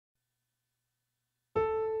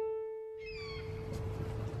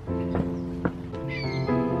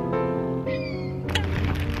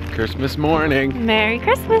Christmas morning. Merry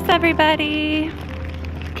Christmas, everybody.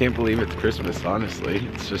 Can't believe it's Christmas, honestly.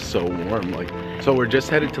 It's just so warm. So we're just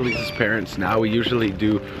headed to Lisa's parents now. We usually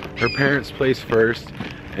do her parents' place first,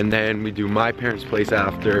 and then we do my parents' place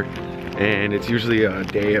after. And it's usually a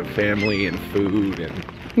day of family and food and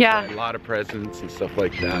yeah, a lot of presents and stuff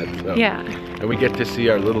like that. So. Yeah. And we get to see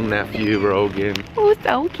our little nephew, Rogan. Oh,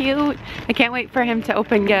 so cute. I can't wait for him to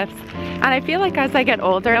open gifts. And I feel like as I get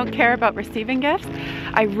older, I don't care about receiving gifts.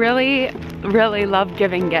 I really love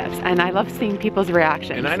giving gifts, and I love seeing people's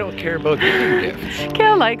reactions. And I don't care about giving gifts.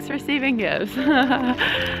 Kale likes receiving gifts.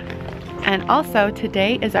 And also,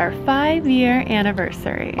 today is our 5-year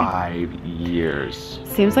anniversary. 5 years.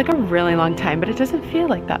 Seems like a really long time, but it doesn't feel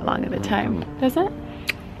like that long of a time, does it?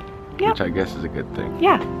 Yep. Which I guess is a good thing.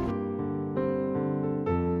 Yeah.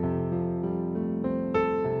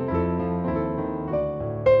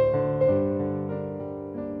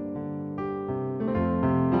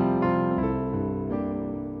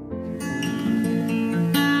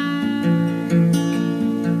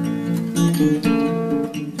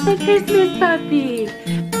 My Christmas puppy.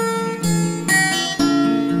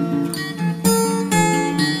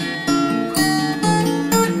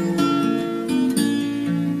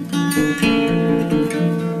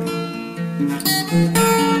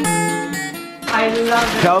 I love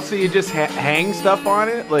it. Kelsey, you just hang stuff on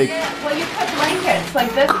it? Like, Yeah, well, you put blankets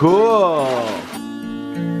like this. cool.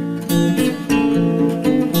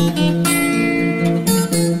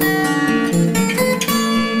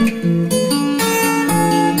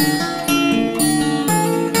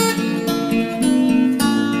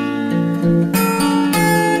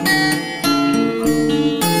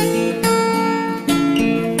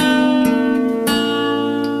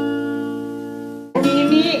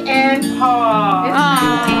 Mimi and Paul.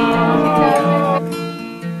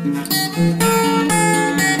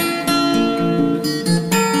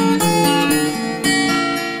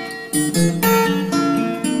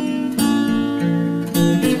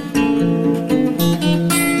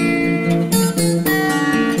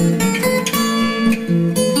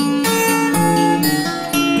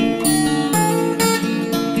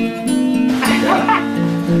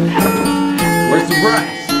 Where's the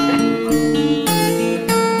rice?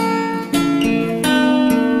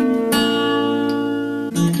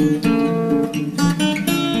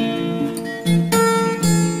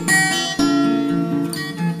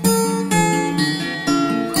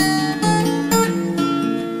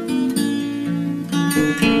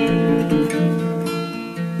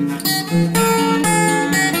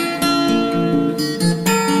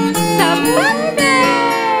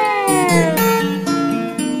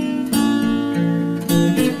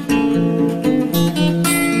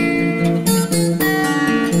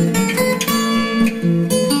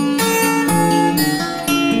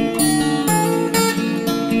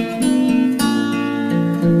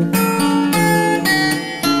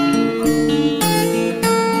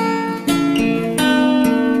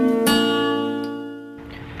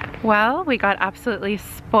 Well, we got absolutely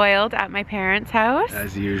spoiled at my parents' house.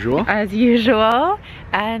 As usual. As usual.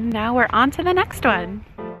 And now we're on to the next one.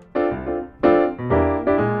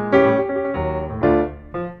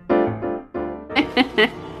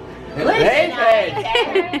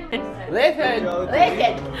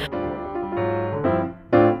 Listen.